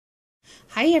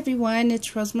Hi everyone,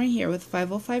 it's Rosemary here with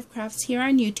 505 Crafts here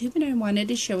on YouTube, and I wanted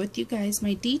to share with you guys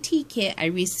my DT kit I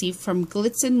received from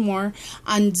Glitzzandmore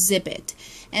on Zibbet.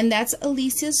 And that's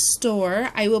Alicia's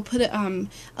store. I will put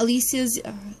Alicia's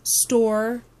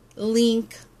store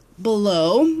link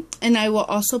below, and I will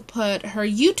also put her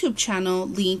YouTube channel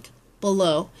link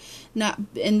below.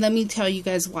 And let me tell you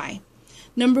guys why.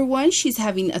 Number one, she's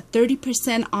having a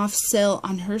 30% off sale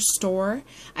on her store.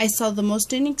 I saw the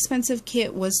most inexpensive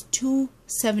kit was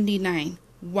 $2.79.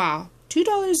 Wow,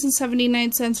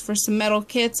 $2.79 for some metal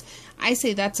kits. I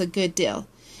say that's a good deal.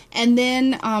 And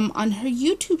then on her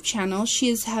YouTube channel, she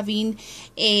is having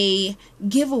a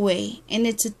giveaway, and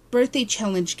it's a birthday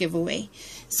challenge giveaway.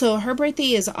 So her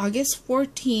birthday is August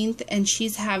 14th, and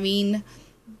she's having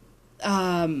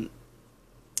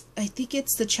I think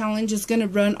it's the challenge is going to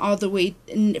run all the way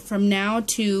from now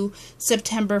to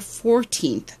September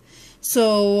 14th.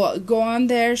 So go on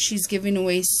there. She's giving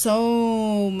away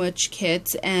so much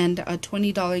kits and a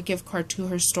 $20 gift card to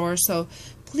her store. So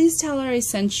please tell her I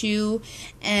sent you,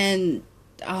 and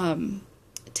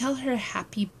tell her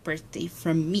happy birthday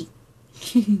from me.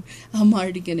 I'm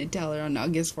already going to tell her on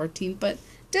August 14th, but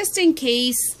just in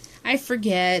case I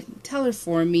forget, tell her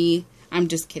for me. I'm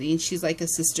just kidding. She's like a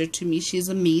sister to me. She's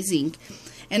amazing.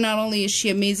 And not only is she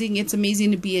amazing, it's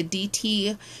amazing to be a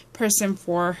DT person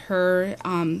for her.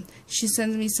 She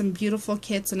sends me some beautiful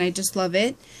kits, and I just love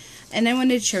it. And I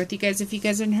wanted to share with you guys, if you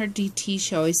guys are in her DT,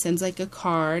 she always sends like a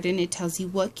card, and it tells you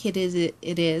what kit it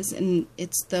is. And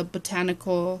it's the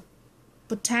Botanica,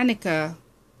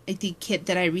 I think, kit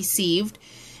that I received.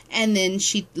 And then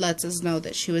she lets us know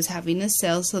that she was having a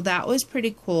sale. So that was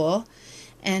pretty cool.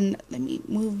 And let me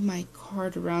move my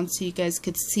card around so you guys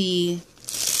could see.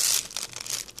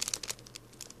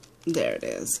 There it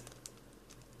is.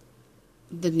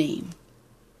 The name.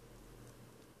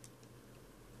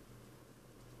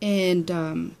 And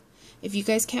if you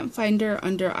guys can't find her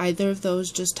under either of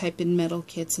those, just type in metal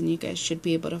kits and you guys should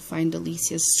be able to find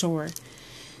Alicia's store.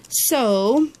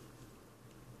 So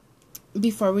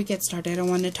before we get started, I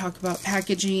want to talk about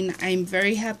packaging. I'm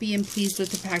very happy and pleased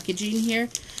with the packaging here.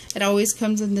 It always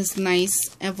comes in this nice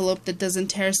envelope that doesn't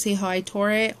tear. See how I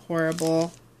tore it?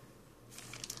 Horrible.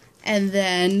 And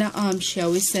then she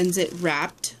always sends it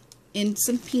wrapped in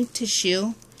some pink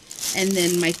tissue. And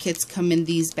then my kits come in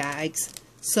these bags.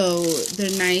 So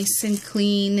they're nice and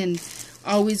clean and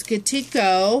always good to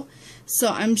go. So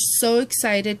I'm so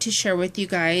excited to share with you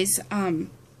guys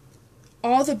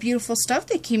all the beautiful stuff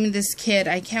that came in this kit.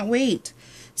 I can't wait.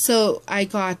 So I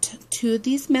got 2 of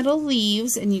these metal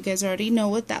leaves, and you guys already know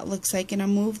what that looks like. And I'll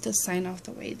move the sign off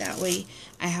the way. That way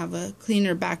I have a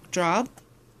cleaner backdrop.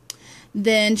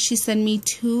 Then she sent me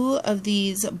 2 of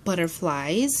these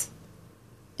butterflies.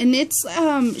 And it's,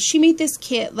 she made this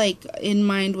kit like in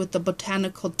mind with the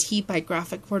Botanical Tea by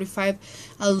Graphic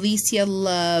 45. Alicia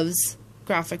loves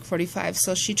Graphic 45.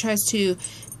 So she tries to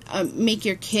make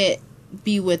your kit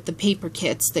be with the paper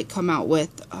kits that come out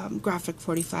with Graphic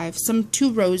 45.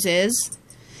 2 roses.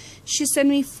 She sent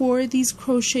me 4 of these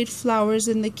crocheted flowers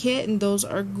in the kit, and those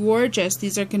are gorgeous.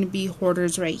 These are going to be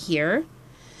hoarders right here.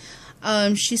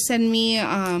 She sent me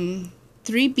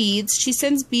 3 beads. She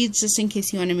sends beads just in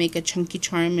case you want to make a chunky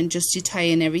charm and just to tie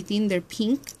in everything. They're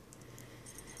pink.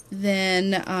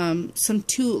 Then some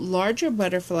 2 larger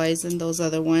butterflies than those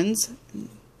other ones. They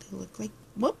look like,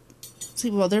 whoop. See,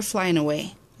 well, they're flying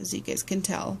away, as you guys can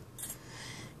tell.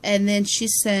 And then she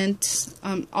sent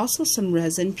also some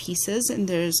resin pieces, and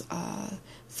there's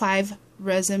 5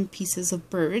 resin pieces of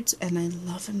birds, and I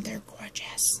love them. They're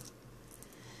gorgeous.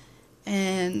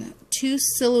 And 2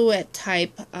 silhouette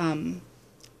type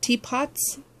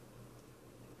teapots.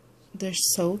 They're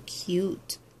so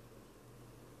cute.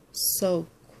 So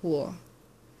cool.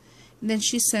 And then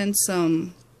she sent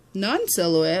some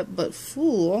non-silhouette but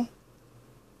full.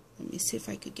 Let me see if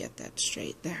I could get that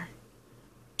straight there.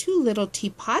 2 little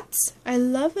teapots. I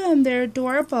love them. They're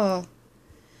adorable.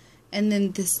 And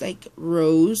then this like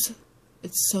rose.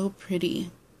 It's so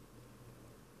pretty.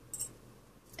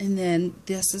 And then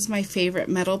this is my favorite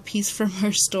metal piece from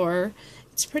her store.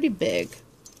 It's pretty big.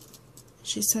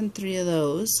 She sent 3 of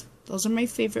those. Those are my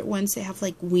favorite ones. They have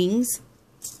like wings.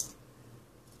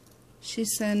 She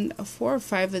sent 4 or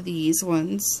 5 of these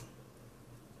ones.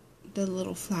 The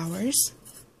little flowers.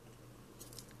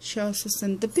 She also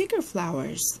sent the bigger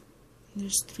flowers.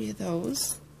 There's 3 of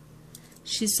those.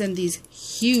 She sent these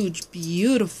huge,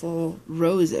 beautiful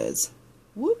roses.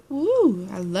 Woo woo!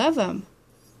 I love them.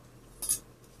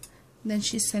 Then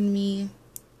she sent me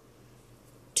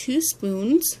 2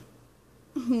 spoons.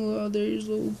 Oh, they're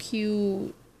so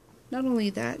cute. Not only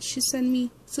that, she sent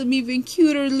me some even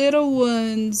cuter little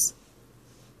ones.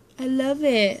 I love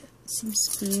it. Some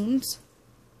spoons.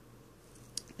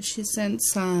 She sent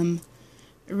some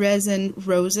resin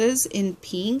roses in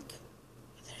pink.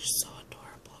 They're so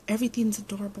adorable. Everything's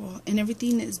adorable and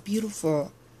everything is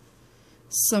beautiful.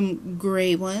 Some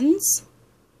gray ones.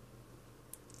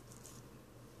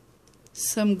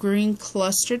 Some green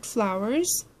clustered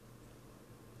flowers.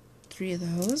 3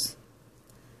 of those.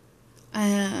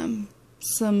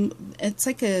 It's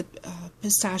like a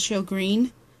pistachio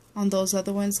green on those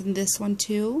other ones, and this one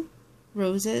too.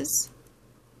 Roses.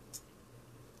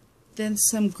 Then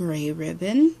some gray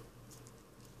ribbon.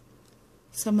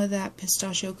 Some of that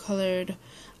pistachio colored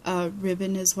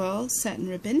ribbon as well, satin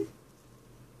ribbon.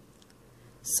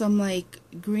 Some like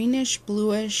greenish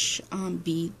bluish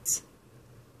beads.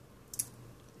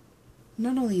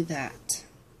 Not only that,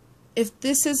 if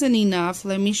this isn't enough,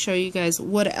 let me show you guys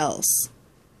what else.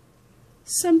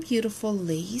 Some beautiful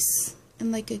lace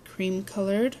in like a cream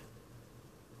colored.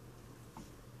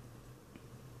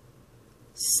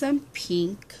 Some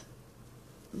pink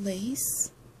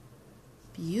lace.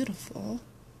 Beautiful.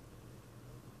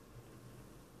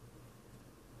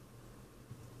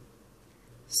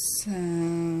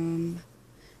 Some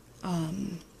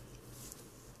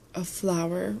a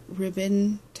flower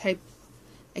ribbon type.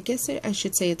 I guess I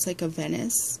should say it's like a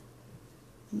Venice.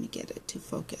 Let me get it to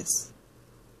focus.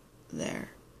 There.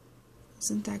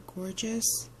 Isn't that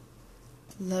gorgeous?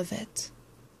 Love it.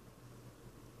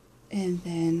 And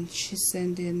then she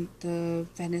sent in the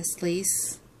Venice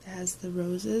lace that has the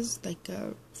roses, like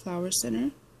a flower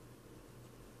center.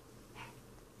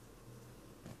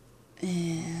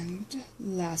 And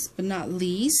last but not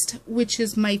least, which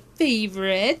is my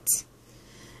favorite,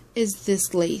 is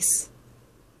this lace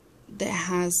that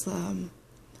has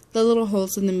the little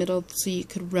holes in the middle so you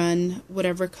could run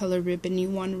whatever color ribbon you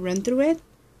want to run through it.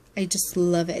 I just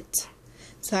love it.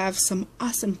 So I have some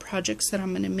awesome projects that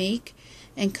I'm going to make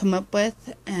and come up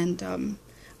with, and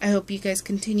I hope you guys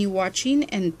continue watching,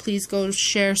 and please go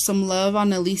share some love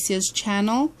on Alicia's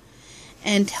channel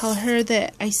and tell her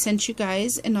that I sent you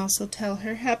guys, and also tell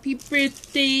her happy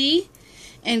birthday.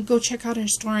 And go check out her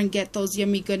store and get those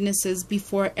yummy goodnesses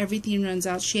before everything runs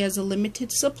out. She has a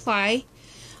limited supply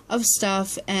of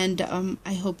stuff, and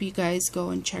I hope you guys go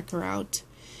and check her out.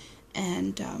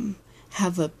 And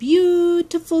have a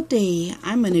beautiful day.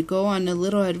 I'm going to go on a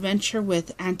little adventure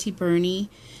with Auntie Bernie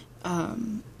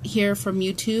here from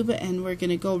YouTube, and we're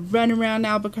going to go run around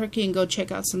Albuquerque and go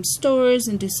check out some stores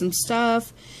and do some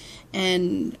stuff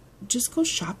and just go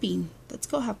shopping. Let's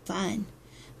go have fun.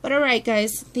 But alright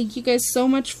guys, thank you guys so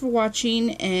much for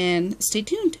watching, and stay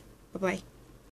tuned. Bye-bye.